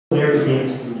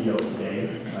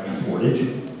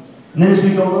And then as we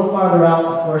go a little farther out,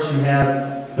 of course, you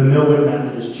have the Millwood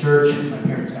Methodist Church. My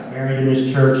parents got married in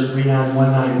this church,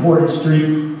 3919 Portage Street.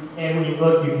 And when you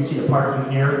look, you can see the parking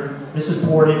here. This is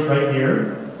Portage right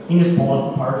here. You can just pull up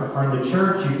and park in front of the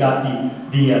church. You've got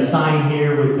the sign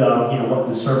here with what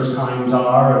the service times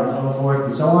are and so forth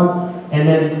and so on. And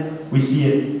then we see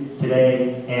it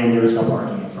today, and there is no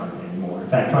parking in front anymore. In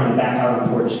fact, trying to back out on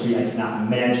Portage Street, I cannot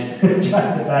imagine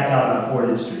trying to back out on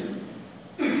Portage Street.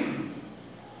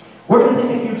 We're going to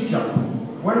take a huge jump.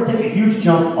 We're going to take a huge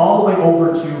jump all the way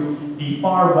over to the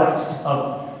far west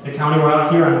of the county. We're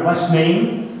out here on West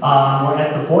Main. We're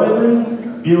at the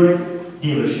Boylan Buick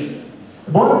dealership.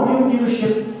 The Boylan Buick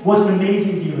dealership was an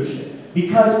amazing dealership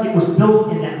because it was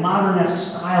built in that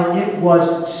modern-esque style. It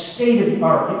was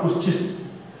state-of-the-art. It was just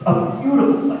a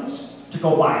beautiful place to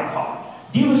go buy a car.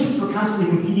 Dealerships were constantly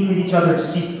competing with each other to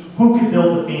see who could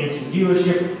build the fancy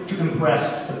dealership to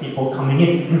impress the people coming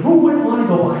in. And who wouldn't want to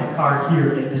go buy a car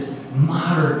here at this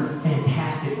modern,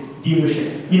 fantastic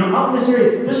dealership? You know, out in this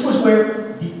area, this was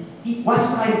where the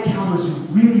west side of Kalamazoo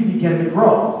really began to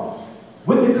grow.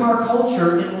 With the car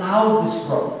culture, it allowed this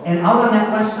growth. And out on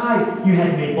that west side, you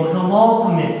had Maple Hill Mall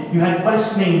come in. You had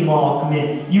West Main Mall come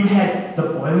in. You had the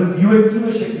Boylan Buick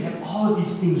dealership. You had all of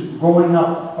these things growing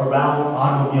up around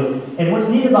automobiles. And what's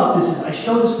neat about this is I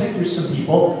showed this picture to some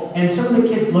people, and some of the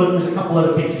kids looked. There's a couple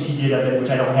other pictures he did of it, which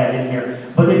I don't have in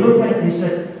here. But they looked at it and they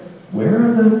said, where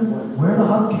are the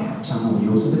hubcaps on the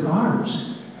wheels of the cars?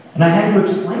 And I had to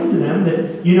explain to them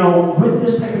that, you know, with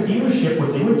this type of dealership,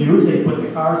 what they would do is they'd put the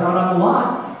cars out on the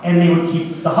lot, and they would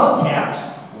keep the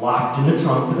hubcaps locked in the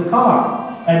trunk of the car.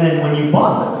 And then when you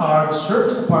bought the car, the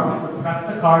service department would prep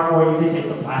the car for you. They'd take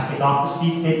the plastic off the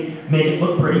seats, they'd make it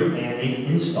look pretty, and they'd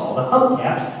install the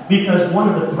hubcaps, because one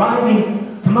of the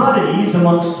thriving commodities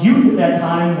amongst youth at that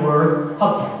time were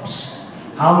hubcaps.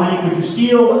 How many could you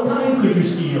steal? What kind could you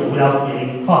steal without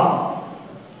getting caught?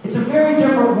 It's a very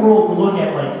different world to look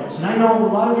at like this, and I know a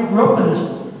lot of you grew up in this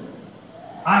world.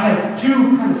 I have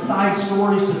two kind of side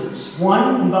stories to this.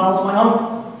 One involves my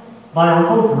uncle. My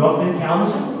uncle grew up in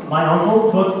Kalamazoo. My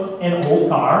uncle took an old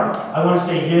car. I want to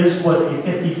say his was a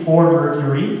 54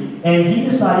 Mercury, and he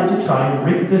decided to try and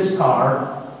rig this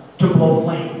car to blow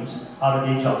flames out of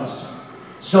the exhaust.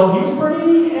 So he was a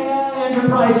pretty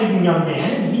enterprising young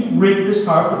man, and he rigged this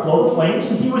car to blow the flames,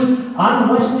 and he was on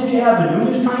Westridge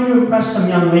Avenue. He was trying to impress some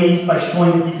young ladies by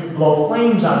showing that he could blow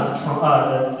flames out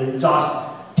of the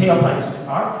exhaust tailpipes of the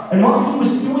car. And while he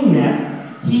was doing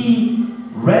that, he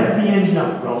revved the engine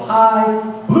up real high,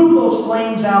 blew those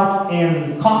flames out,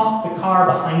 and caught the car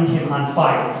behind him on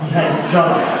fire. He hadn't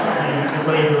judged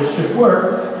the way those should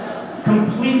work.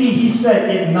 Completely, he said,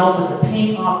 it melted the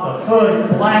paint off the hood,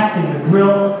 blackened the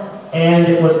grill, and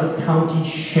it was a county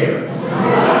sheriff.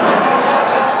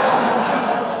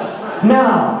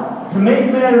 Now, to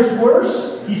make matters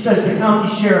worse, he says the county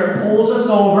sheriff pulls us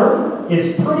over,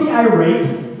 is pretty irate,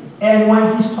 and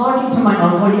when he's talking to my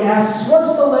uncle, he asks,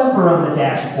 what's the lever on the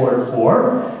dashboard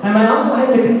for? And my uncle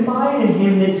had to confide in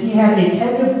him that he had a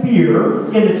keg of beer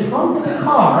in the trunk of the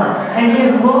car, and he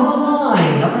had run a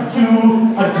line up to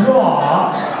a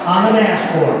draw on the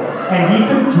dashboard. And he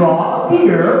could draw a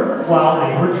beer while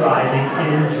they were driving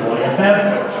and enjoy a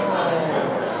beverage.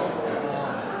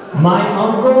 My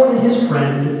uncle and his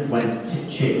friend went to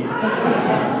jail.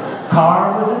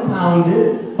 Car was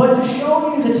impounded, but to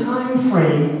show you the time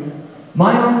frame,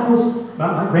 my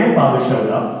grandfather showed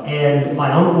up, and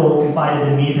my uncle confided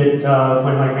in me that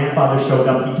when my grandfather showed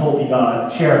up, he told the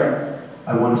sheriff,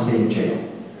 I want to stay in jail.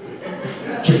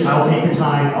 Just, I'll take the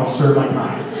time, I'll serve my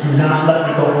time. Do not let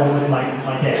me go home with my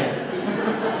dad.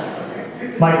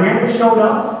 My grandpa showed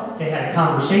up, they had a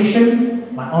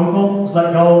conversation, my uncle was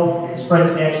let go, his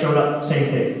friend's dad showed up,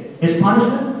 same thing. His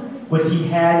punishment was he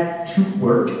had to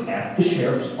work at the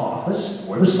sheriff's office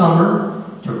for the summer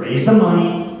to raise the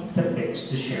money to fix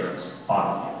the sheriff's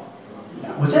automobile.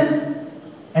 That was it.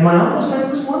 And my uncle said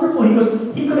it was wonderful. He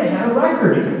goes, he could have had a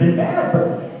record. It could have been bad,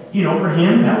 but you know, for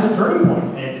him, that was a turning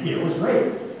point, and it was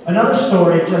great. Another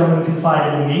story, a gentleman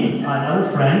confided in me,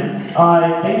 another friend.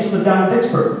 They used to live down in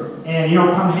Vicksburg, and you know,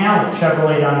 Crumhallen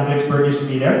Chevrolet down in Vicksburg used to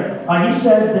be there. He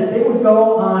said that they would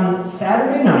go on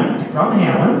Saturday night to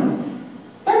Crumhallen,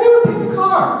 and they would pick a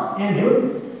car, and they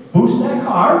would boost that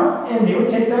car, and they would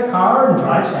take that car and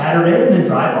drive Saturday, and then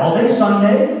drive all day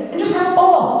Sunday, and just have a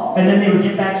ball. And then they would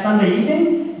get back Sunday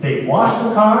evening, they'd wash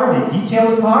the car, they'd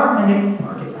detail the car, and they'd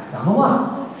park it back on the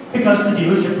lot. Because the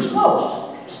dealership was closed.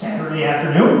 Saturday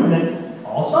afternoon, and then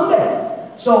all Sunday.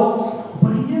 So,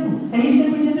 nobody knew. And he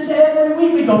said we did this every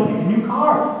week. We'd go pick a new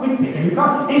car. We'd pick a new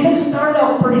car. And he said it started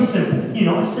out pretty simple. You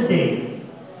know, a sedan,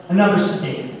 another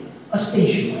sedan, a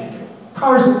station wagon,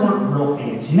 cars that weren't real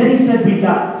fancy. And then he said we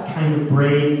got kind of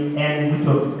brave and we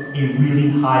took a really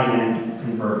high-end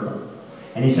convertible.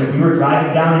 And he said we were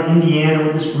driving down in Indiana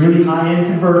with this really high-end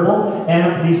convertible,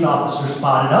 and a police officer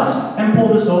spotted us and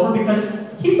pulled us over because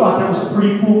he thought that was a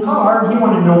pretty cool car, and he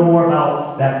wanted to know more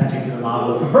about that particular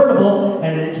model of convertible,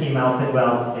 and then it came out that,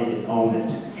 well, they didn't own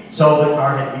it. So the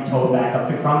car had to be towed back up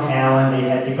to Crumhallen. They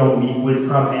had to go meet with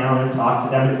Crumhallen and talk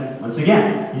to them. And once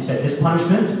again, he said his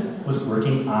punishment was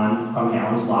working on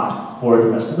Crumhallen's lot for the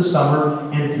rest of the summer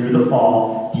and through the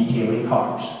fall, detailing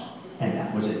cars. And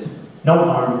that was it. No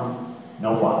harm,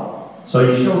 no foul. So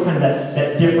you show kind of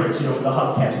that difference, you know, the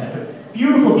hubcaps. That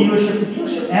beautiful dealership. The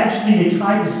dealership, actually, they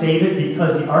tried to save it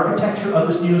because the architecture of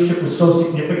this dealership was so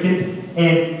significant,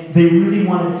 and they really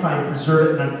wanted to try and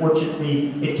preserve it, and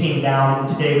unfortunately, it came down.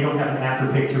 And today, we don't have an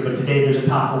after picture, but today there's a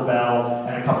Taco Bell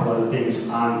and a couple other things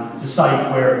on the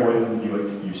site where Boylan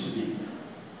Buick used to be.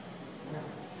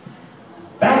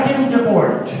 Back into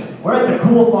Portage. We're at the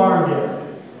Cool Farm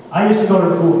Dairy. I used to go to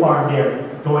the Cool Farm Dairy,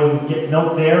 go and get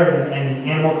milk there and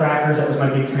animal crackers. That was my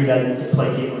big treat. I'd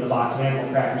placate with a box of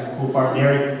animal crackers at Cool Farm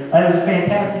Dairy. It was a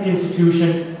fantastic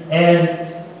institution,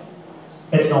 and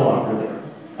it's no longer there.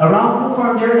 Around Cool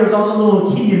Farm Dairy, there was also a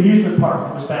little kiddie amusement park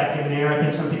that was back in there. I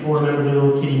think some people remember the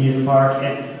little kiddie amusement park,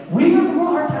 and we have a real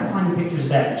hard time finding pictures of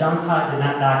that. John Todd did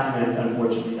not document,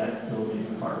 unfortunately, that little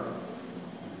amusement park.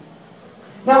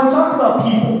 Now, we talked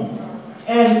about people.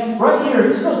 And right here,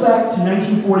 this goes back to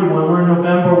 1941. We're in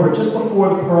November. We're just before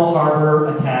the Pearl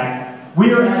Harbor attack.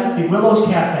 We are at the Willows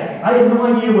Cafe. I had no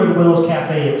idea where the Willows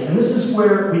Cafe is. And this is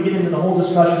where we get into the whole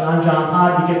discussion on John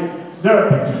Todd, because there are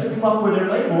pictures that come up where they're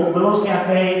labeled Willows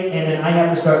Cafe, and then I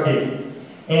have to start digging.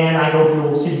 And I go through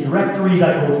old city directories,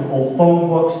 I go through old phone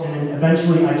books, and then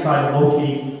eventually I try to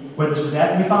locate where this was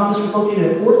at. And we found this was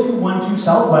located at 4212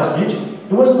 South Westnedge.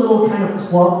 It was a little kind of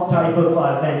club type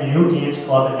of venue, dance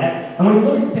club and that. And when you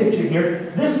look at the picture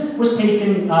here, this was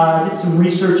taken, did some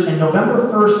research, and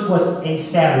November 1st was a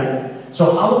Saturday.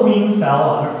 So Halloween fell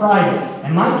on a Friday.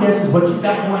 And my guess is what you've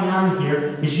got going on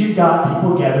here is you've got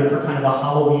people gathered for kind of a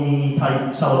Halloween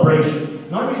type celebration.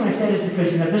 The only reason I say this is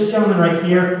because you have this gentleman right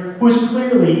here who is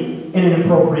clearly in an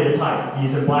appropriate attire.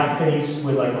 He's in blackface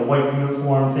with like a white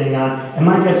uniform thing on. And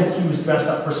my guess is he was dressed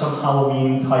up for some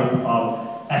Halloween type of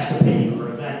escapade or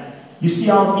event. You see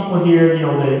all the people here, you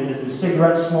know, the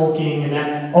cigarette smoking and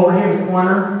that. Over here in the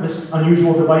corner, this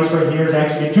unusual device right here is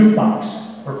actually a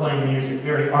jukebox for playing music.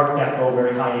 Very Art Deco,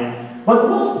 very high-end. But the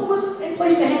Willows was a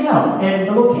place to hang out. And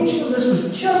the location of this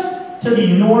was just to the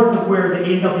north of where the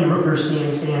A&W Rooker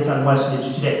stands on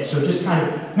Westnedge today. So just kind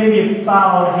of maybe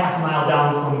about a half a mile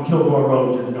down from Kilgore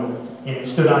Road to the north. And it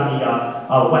stood on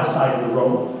the west side of the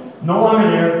road. No longer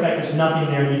there. In fact, there's nothing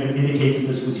there that even indicates that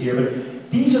this was here.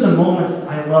 But these are the moments that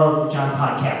I love John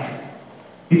Todd captured.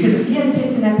 Because if he hadn't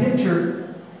taken that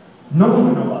picture, no one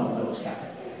would know about the Willows Cafe.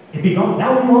 It'd be gone.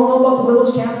 Now we all know about the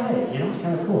Willows Cafe. You know, it's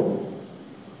kind of cool.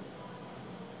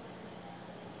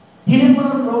 He did a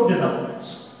lot of road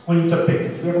developments when he took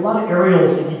pictures. We have a lot of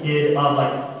aerials that he did of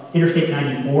like Interstate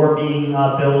 94 being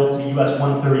built to US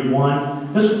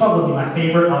 131. This was probably my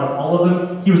favorite out of all of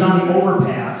them. He was on the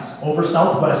overpass over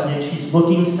South Westnedge. He's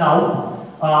looking south.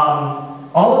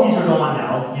 All of these are gone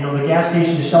now. You know, the gas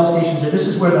station, the Shell stations are. This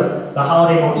is where the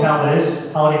Holiday Motel is.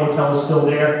 Holiday Motel is still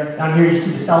there. Down here you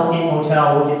see the Southgate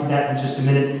Motel. We'll get to that in just a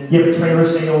minute. You have a trailer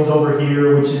sales over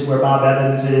here, which is where Bob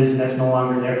Evans is, and that's no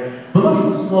longer there. But look at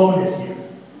the slowness here.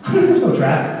 There's no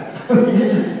traffic.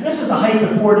 This is the height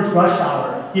of Portage rush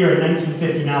hour here in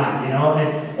 1959, you know,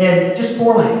 and just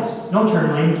 4 lanes. No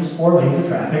turn lane, just 4 lanes of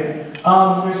traffic.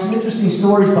 There's some interesting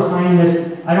stories behind this.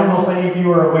 I don't know if any of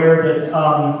you are aware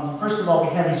that, first of all,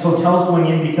 we have these hotels going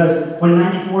in because when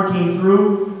 94 came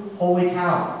through, holy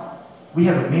cow, we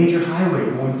have a major highway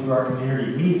going through our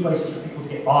community. We need places for people to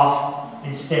get off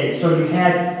and stay. So you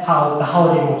had the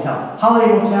Holiday Motel.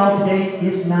 Holiday Motel today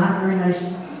is not a very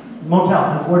nice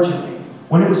motel, unfortunately.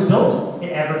 When it was built,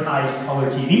 it advertised color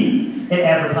TV, it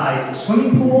advertised a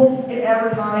swimming pool, it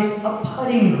advertised a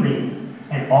putting green.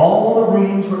 And all the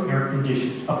rooms were air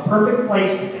conditioned. A perfect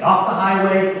place to get off the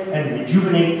highway and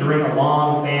rejuvenate during a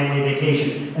long family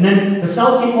vacation. And then the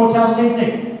Southgate Motel, same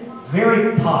thing.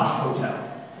 Very posh hotel.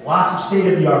 Lots of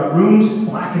state-of-the-art rooms,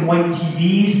 black and white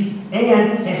TVs,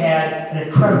 and it had an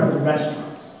incredible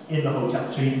restaurant in the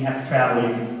hotel. So you didn't have to travel,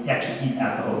 you could actually eat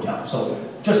at the hotel. So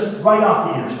just right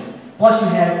off the interstate. Plus you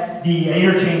had the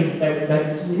interchange,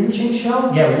 was it interchange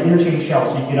shell? Yeah, it was an interchange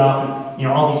shell, so you get off and, you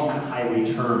know, all these kind of highway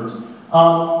terms.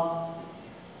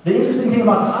 The interesting thing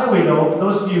about the highway, though, for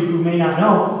those of you who may not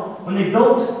know, when they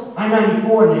built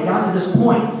I-94 and they got to this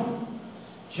point,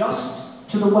 just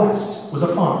to the west was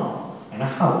a farm and a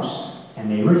house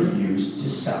and they refused to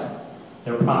sell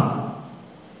their property.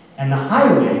 And the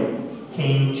highway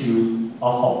came to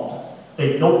a halt.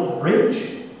 They built the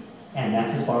bridge, and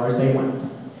that's as far as they went.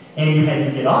 And you had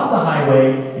to get off the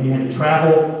highway, and you had to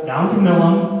travel down to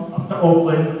Milham, up to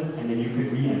Oakland, and then you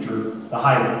could re-enter the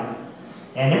highway.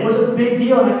 And it was a big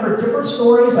deal, and I've heard different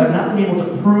stories. I've not been able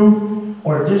to prove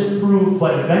or disprove,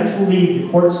 but eventually the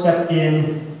court stepped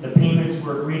in, the payments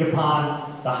were agreed upon,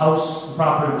 the house, the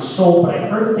property was sold, but I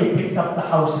heard that they picked up the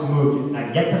house and moved it. And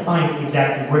I've yet to find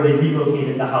exactly where they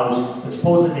relocated the house, but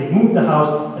suppose that they moved the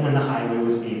house, and then the highway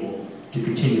was able to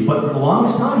continue. But for the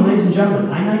longest time, ladies and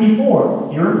gentlemen,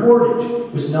 I-94 here in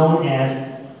Portage was known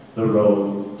as the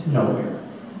road to nowhere.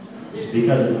 Just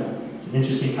because of that. It's an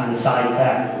interesting kind of side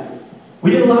fact. We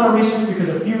did a lot of research because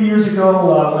a few years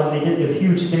ago, when they did the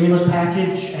huge stimulus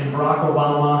package, and Barack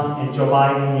Obama and Joe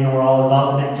Biden, were all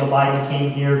involved in that. Joe Biden came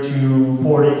here to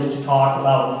Portage to talk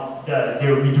about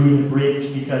they were redoing the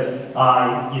bridge because,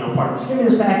 part of the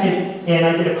stimulus package. And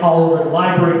I get a call over at the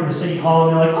library from the city hall,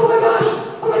 and they're like, oh my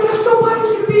gosh, Joe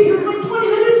Biden's going to be here in like 20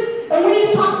 minutes, and we need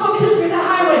to talk about the history of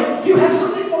that highway. Do you have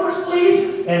something for us,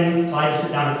 please? And so I had to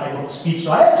sit down and type up a speech.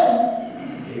 So I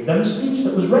actually gave them a speech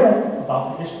that was read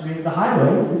about the history of the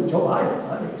highway with Joe Biden. So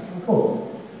I think it's kind of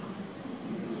cool.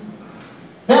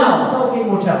 Now, the Southgate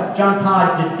Motel. John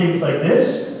Todd did things like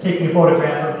this, taking a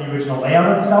photograph of the original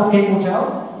layout of the Southgate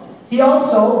Motel. He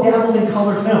also dabbled in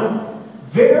color film.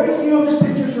 Very few of his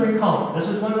pictures are in color. This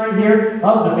is one right here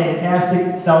of the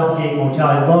fantastic Southgate Motel.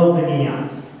 I love the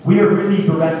neon. We are really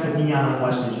bereft of neon in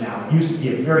Westridge now. It used to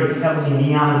be a very heavily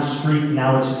neon street,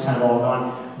 now it's just kind of all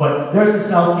gone. But there's the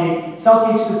Southgate.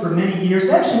 Southgate stood for many years.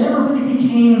 It actually never really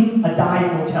became a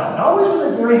dive motel. It always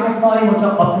was a very high-quality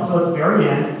motel up until its very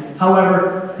end.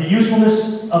 However, the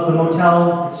usefulness of the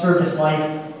motel, it served its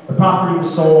life. The property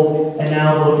was sold, and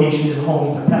now the location is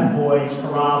home to Pet Boys,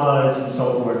 Carrabba's, and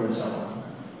so forth and so on.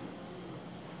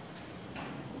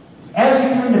 As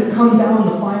we kind of come down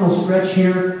the final stretch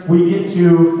here, we get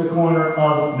to the corner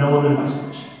of Milham and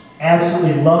Westridge.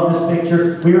 Absolutely love this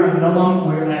picture. We're at Milham.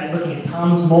 We're looking at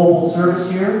Tom's Mobile Service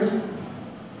here.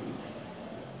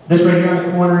 This right here on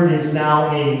the corner is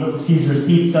now a Little Caesars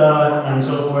Pizza, and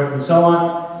so forth and so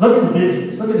on. Look at the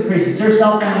busyness. Look at the craziness. There's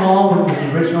Southbound Mall, which was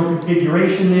the original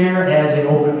configuration there as an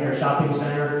open-air shopping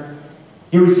center.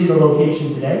 Here we see the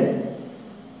location today.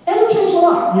 It hasn't changed a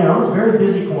lot. It's a very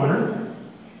busy corner.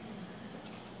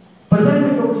 But then we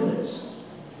go to this.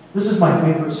 This is my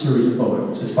favorite series of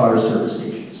photos as far as service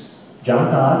stations.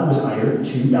 John Todd was hired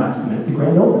to document the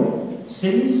grand opening.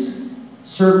 Cities,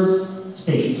 service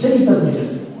station. Cities doesn't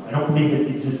exist anymore. I don't believe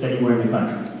it exists anywhere in the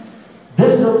country.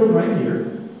 This building right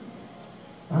here,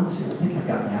 let's see, I think I've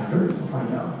gotten after it. We'll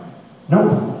find out.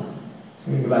 Nope.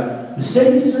 Let me go back. The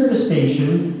city service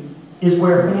station is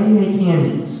where Fannie Mae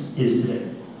Candies is today.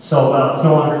 So, it's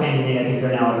no longer Fannie Mae. I think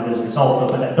they're now out of business also.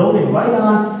 But that building right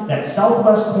on that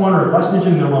southwest corner of Westridge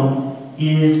and Milham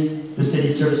is the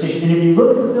city service station. And if you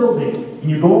look at the building, and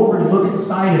you go over and you look at the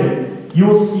side of it,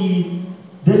 you'll see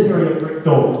this area bricked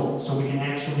over. So we can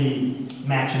actually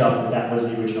match it up that was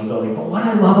the original building. But what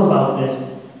I love about this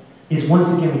is, once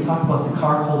again, we talk about the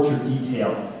car culture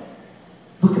detail.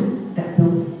 Look at that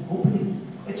building opening.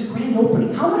 It's a grand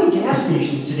opening. How many gas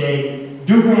stations today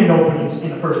do grand openings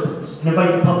in the first place and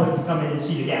invite the public to come in and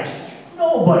see the gas station?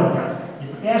 Nobody does that.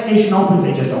 If the gas station opens,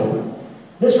 they just open.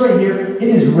 This right here, it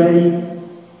is ready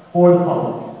for the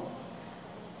public.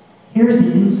 Here's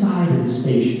the inside of the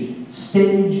station,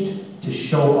 staged to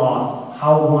show off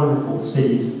how wonderful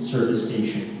City's service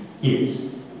station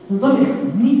is. Look at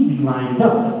it, neatly lined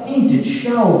up, the painted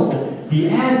shelves, the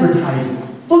advertising.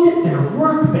 Look at their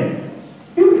workbench.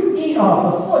 You can eat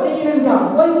off the floor. They even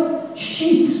got white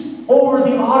sheets over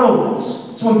the auto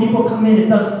lifts. So when people come in, it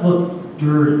doesn't look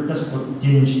dirty, it doesn't look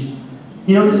dingy.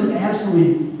 This is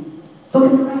absolutely,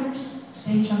 look at the racks,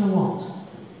 staged on the walls.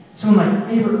 Some of my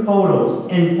favorite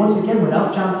photos. And once again,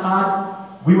 without John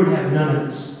Todd, we would have none of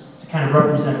this to kind of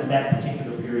represent that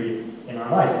particular period in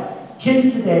our life.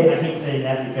 Kids today, and I hate saying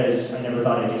that because I never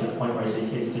thought I'd get to the point where I say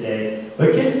kids today,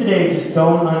 but kids today just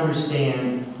don't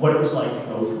understand what it was like to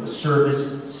go to a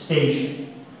service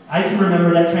station. I can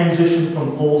remember that transition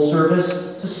from full service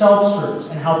to self-service,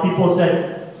 and how people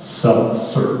said,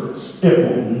 self-service, it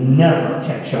will never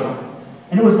catch on.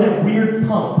 And it was that weird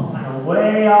pump, kind of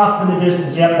way off in the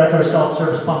distance. Yep, that's our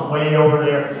self-service pump way over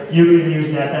there. You can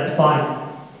use that, that's fine.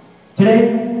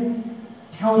 Today,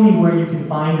 tell me where you can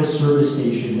find a service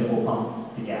station that will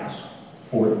pump the gas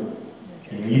for you.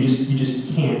 You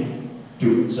just can't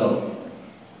do it. So,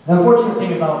 the unfortunate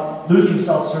thing about losing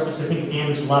self-service, I think it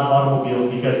damaged a lot of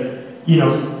automobiles, because you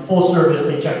know, full service,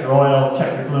 they check your oil,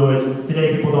 check your fluids.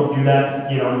 Today, people don't do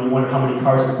that, you know, and you wonder how many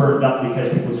cars are burned up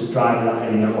because people just drive without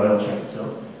having their oil checked.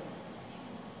 So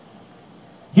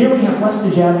here we have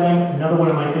Westridge Avenue, another one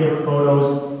of my favorite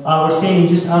photos. We're standing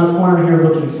just on the corner here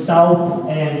looking south,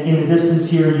 and in the distance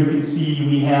here you can see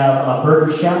we have a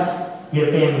Burger Chef, we have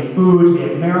Family Foods, we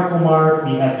have Miracle Mart,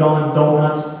 we have Dawn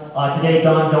Donuts. Today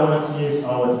Dawn Donuts is,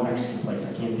 oh, it's a Mexican place,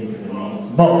 I can't think of the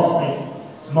name. Moe's, thank you.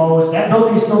 It's Moe's. That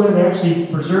building is still there. They actually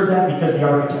preserved that because the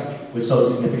architecture was so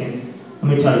significant.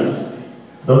 Let me tell you,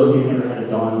 for those of you who never had a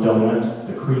Dawn Donut,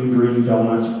 the cream dream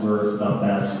donuts were the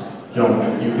best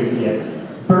donut you could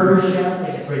get. Burger Chef,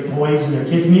 they had great toys in their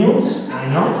kids' meals. I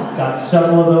know, got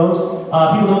several of those.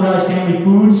 People don't realize Family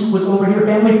Foods was over here.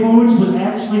 Family Foods was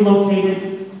actually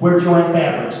located where Joint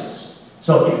Fabrics is.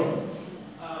 So,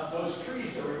 those trees,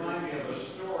 they remind me of a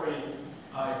story.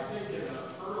 I think in the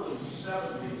early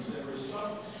 70s, there was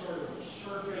some sort of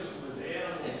circus with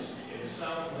animals in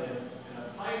Southland, and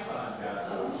a python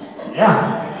got loose.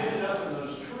 yeah. And ended up in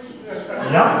those trees.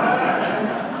 Yep.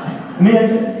 I mean,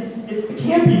 it's the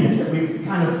campiness that we've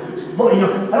kind of, you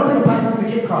know, I don't think a python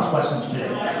could get across Westridge today.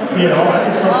 You know,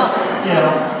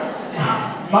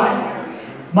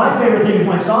 my favorite thing is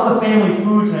when I saw the Family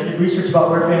Foods and I did research about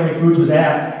where Family Foods was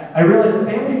at, I realized that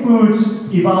Family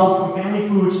Foods evolved from Family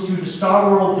Foods to the Star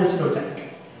World Discotheque.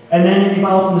 And then it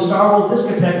evolved from the Star World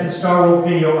Discotheque to the Star World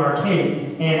Video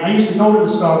Arcade. And I used to go to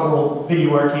the Star World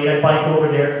Video Arcade. I'd bike over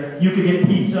there. You could get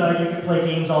pizza, you could play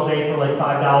games all day for like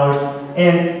 $5.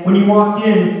 And when you walked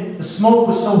in, the smoke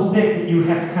was so thick that you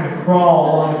had to kind of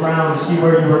crawl along the ground to see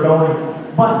where you were going.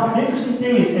 But the interesting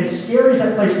thing is, as scary as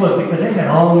that place was, because it had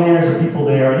all manners of people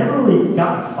there, I never really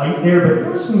got in a fight there, but there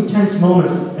were some intense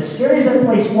moments. As scary as that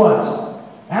place was,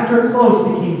 after it closed,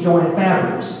 it became Joint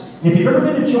Fabrics. And if you've ever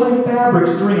been to Joint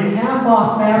Fabrics during a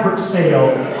half-off fabric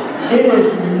sale, it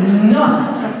is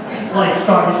nothing like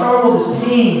Star World is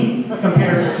tame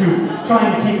compared to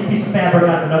trying to take a piece of fabric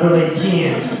out of another lady's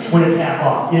hands when it's half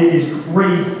off. It is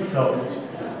crazy. So,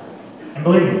 and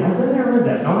believe me, I've been there with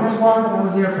that. Don't ask why, but I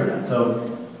was there for that.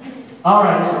 So, all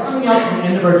right, so we're coming up to the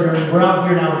end of our journey. We're out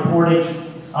here now in Portage.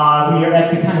 We are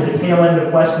at the kind of the tail end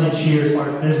of Westridge here as far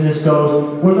as business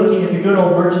goes. We're looking at the good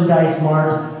old merchandise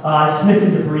mart. Smith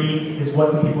and Debris is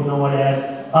what some people know it as.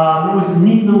 It was a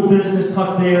neat little business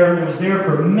tucked there. It was there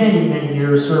for many, many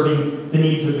years, serving the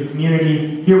needs of the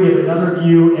community. Here we have another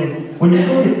view, and when you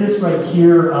look at this right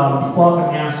here, people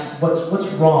often ask, what's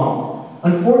wrong?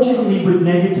 Unfortunately, with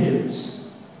negatives,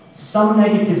 some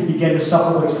negatives begin to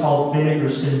suffer what's called vinegar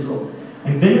syndrome.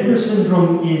 And vinegar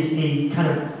syndrome is a kind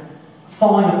of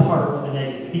falling apart of the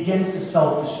negative. It begins to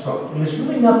self-destruct, and there's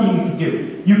really nothing you can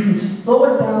do. You can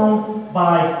slow it down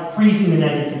by freezing the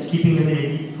negatives, keeping them in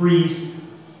a deep freeze,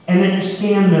 and then you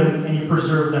scan them and you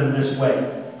preserve them this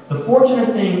way. The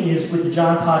fortunate thing is with the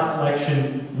John Todd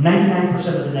Collection, 99%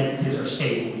 of the negatives are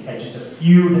stable. We've had just a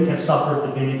few that have suffered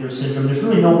the vinegar syndrome. There's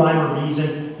really no rhyme or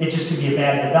reason. It just could be a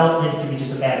bad development, it could be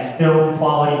just a bad film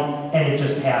quality, and it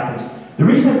just happens. The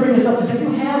reason I bring this up is if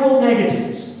you have old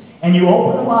negatives, and you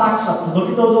open the box up to look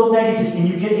at those old negatives, and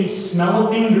you get a smell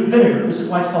of vinegar. This is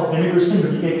why it's called vinegar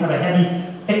syndrome. You get kind of a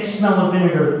heavy, thick smell of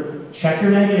vinegar. Check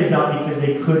your negatives out because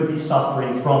they could be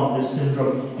suffering from this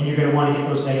syndrome, and you're going to want to get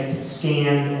those negatives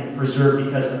scanned and preserved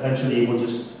because eventually they will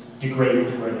just degrade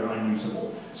to where they're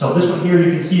unusable. So this one here,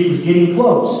 you can see it was getting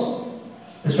close.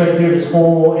 This right here, this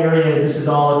whole area, it's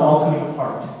all coming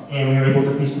apart, and we were able to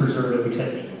at least preserve it,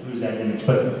 except we could lose that image.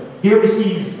 But here we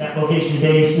see that location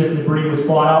today. Smith and Debris was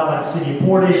bought out by the city of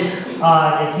Portage.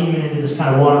 It came into this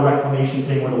kind of water reclamation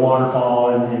thing with a waterfall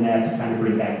and that to kind of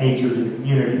bring back nature to the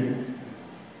community.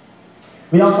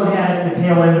 We also had at the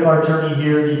tail end of our journey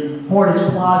here the Portage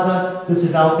Plaza. This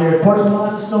is out there. Portage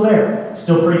Plaza is still there.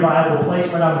 Still a pretty viable place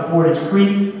right on the Portage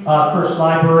Creek. First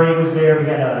library was there. We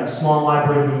had a small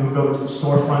library. We moved over to the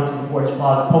storefront in the Portage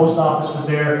Plaza. Post office was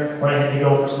there where I had to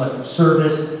go for selective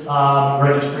service,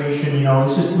 registration. You know,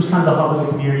 it was kind of the hub of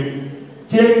the community.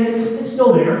 Today, it's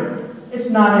still there. It's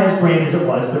not as grand as it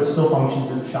was, but it still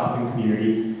functions as a shopping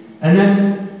community. And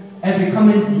then as we come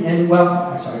into the end,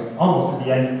 almost at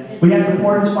the end, we have the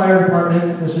Portage Fire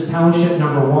Department. This is Township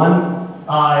number 1.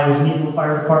 It was a neat little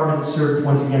fire department that served,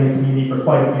 once again, the community for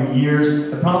quite a few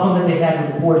years. The problem that they had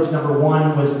with the Portage number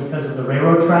 1 was because of the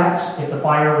railroad tracks. If the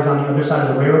fire was on the other side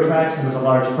of the railroad tracks and there was a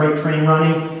large freight train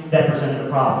running, that presented a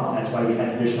problem. That's why we had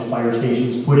additional fire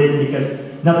stations put in, because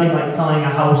nothing like telling a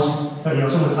house,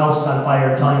 someone's house is on fire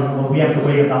and telling them, well, we have to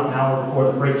wait about an hour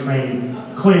before the freight train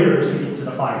clears to get to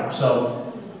the fire. So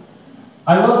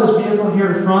I love this vehicle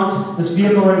here in front. This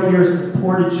vehicle right here is the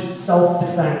Portage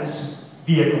Self-Defense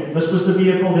vehicle. This was the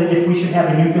vehicle that if we should have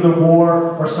a nuclear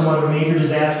war or some other major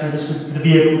disaster, this was the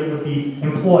vehicle that would be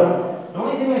employed. The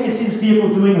only thing I could see this vehicle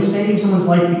doing was saving someone's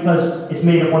life because it's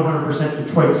made of 100%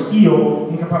 Detroit steel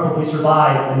and can probably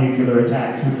survive a nuclear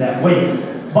attack due to that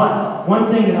weight. But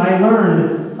one thing that I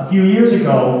learned a few years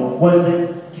ago was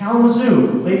that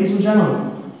Kalamazoo, ladies and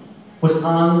gentlemen, was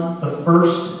on the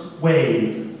first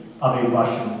wave of a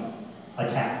Russian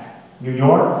attack. New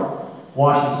York,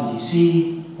 Washington,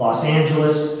 D.C., Los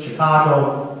Angeles,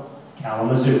 Chicago,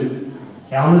 Kalamazoo.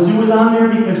 Kalamazoo was on there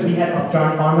because we had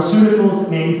Upjohn Pharmaceuticals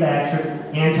that manufactured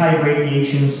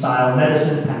anti-radiation style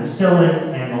medicine,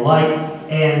 penicillin, and the like,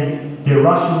 and the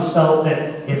Russians felt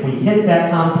that if we hit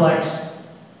that complex,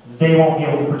 they won't be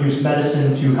able to produce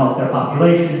medicine to help their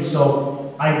population,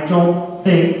 so I don't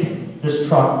think this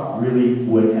truck really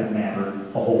would have mattered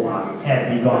a whole lot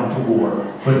had we gone to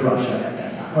war with Russia at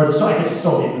that time. Or I guess the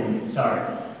Soviet Union, sorry.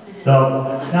 So,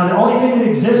 now the only thing that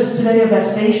exists today of that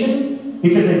station,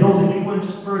 because they built a new one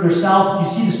just further south,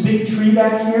 you see this big tree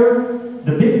back here?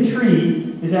 The big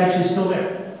tree is actually still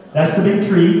there. That's the big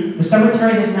tree. The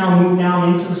cemetery has now moved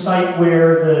down into the site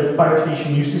where the fire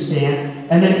station used to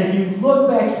stand. And then if you look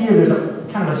back here, there's a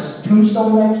kind of a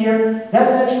tombstone back here.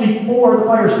 That's actually for the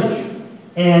fire station.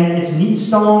 And it's a neat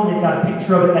stone. They've got a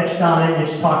picture of it etched on it, and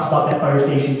it talks about that fire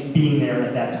station being there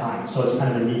at that time. So it's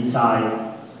kind of a neat side.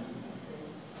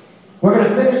 We're going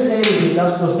to finish today with the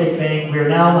Industrial State Bank. We are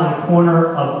now on the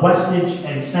corner of Westridge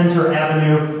and Center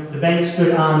Avenue. The bank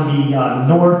stood on the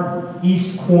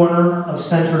northeast corner of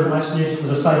Center and Westridge. It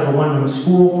was a site of a one-room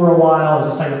school for a while. It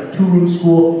was a site of a two-room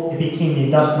school. It became the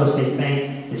Industrial State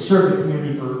Bank. It served the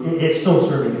community it's still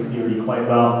serving the community quite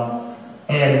well.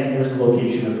 And here's the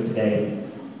location of it today.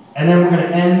 And then we're going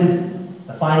to end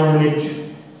the final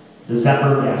image, the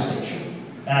Zephyr gas station.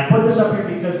 And I put this up here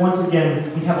because once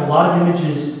again, we have a lot of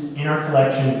images in our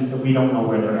collection that we don't know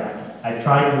where they're at. I've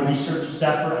tried to research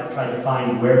Zephyr. I've tried to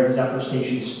find where the Zephyr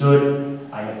station stood.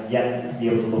 I have yet to be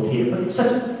able to locate it. But it's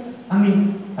such a, I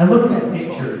mean, I look at that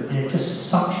picture and it just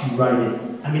sucks you right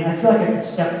in. I mean, I feel like I could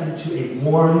step into a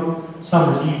warm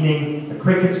summer's evening. The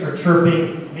crickets are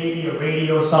chirping, maybe a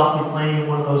radio softly playing in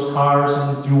one of those cars,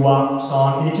 some doo-wop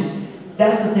song. And it just,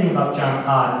 that's the thing about John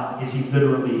Todd, is he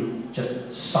literally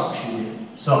just sucks you in.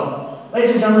 So,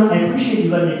 ladies and gentlemen, I appreciate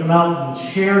you letting me come out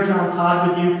and share John Todd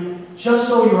with you. Just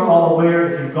so you are all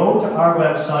aware, if you go to our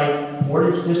website,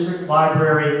 Portage District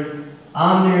Library,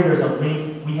 on there's a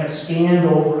link. We have scanned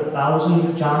over 1,000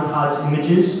 of John Todd's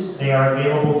images. They are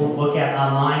available to look at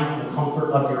online from the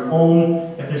comfort of your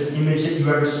home. If there's an image that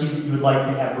you ever see that you would like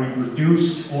to have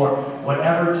reproduced or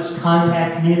whatever, just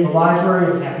contact me at the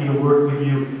library. I'm happy to work with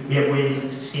you. We have ways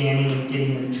of scanning and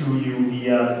getting them to you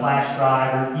via flash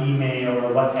drive or email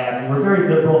or what have you. We're very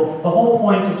liberal. The whole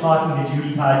point of talking to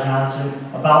Judy Todd Johnson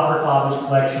about her father's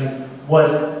collection was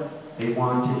they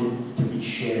wanted it to be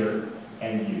shared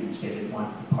and used. They didn't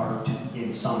want to be parked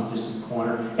in some distant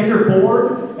corner. If you're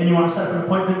bored and you want to set up an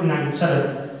appointment and I can set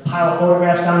a pile of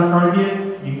photographs down in front of you,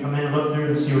 you can come in and look through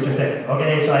and see what you think.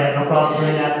 Okay, so I have no problem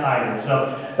doing that either.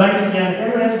 So thanks again. If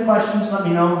anyone has any questions, let me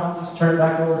know. I'll just turn it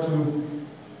back over to...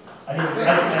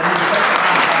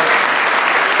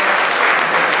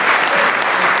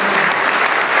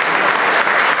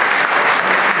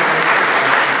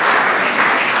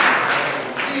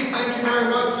 Steve, thank you very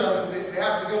much. On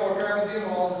behalf of the Gilmore Car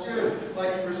Museum, I'd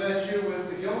like to present you with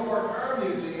the Gilmore Car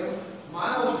Museum,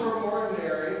 Miles from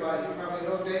Ordinary, by, you probably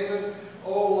know David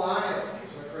O'Lyon.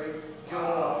 He's a great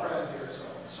Gilmore friend here. So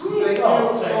Sweet. Thank you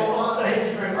so much. Thank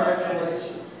you very much.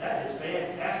 Congratulations. That is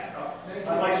fantastic. Thank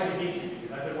My you. wife's vacation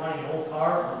because I've been wanting an old car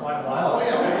for quite a while. Oh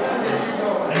yeah, we'll get you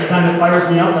going. Anytime it fires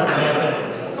me up, that's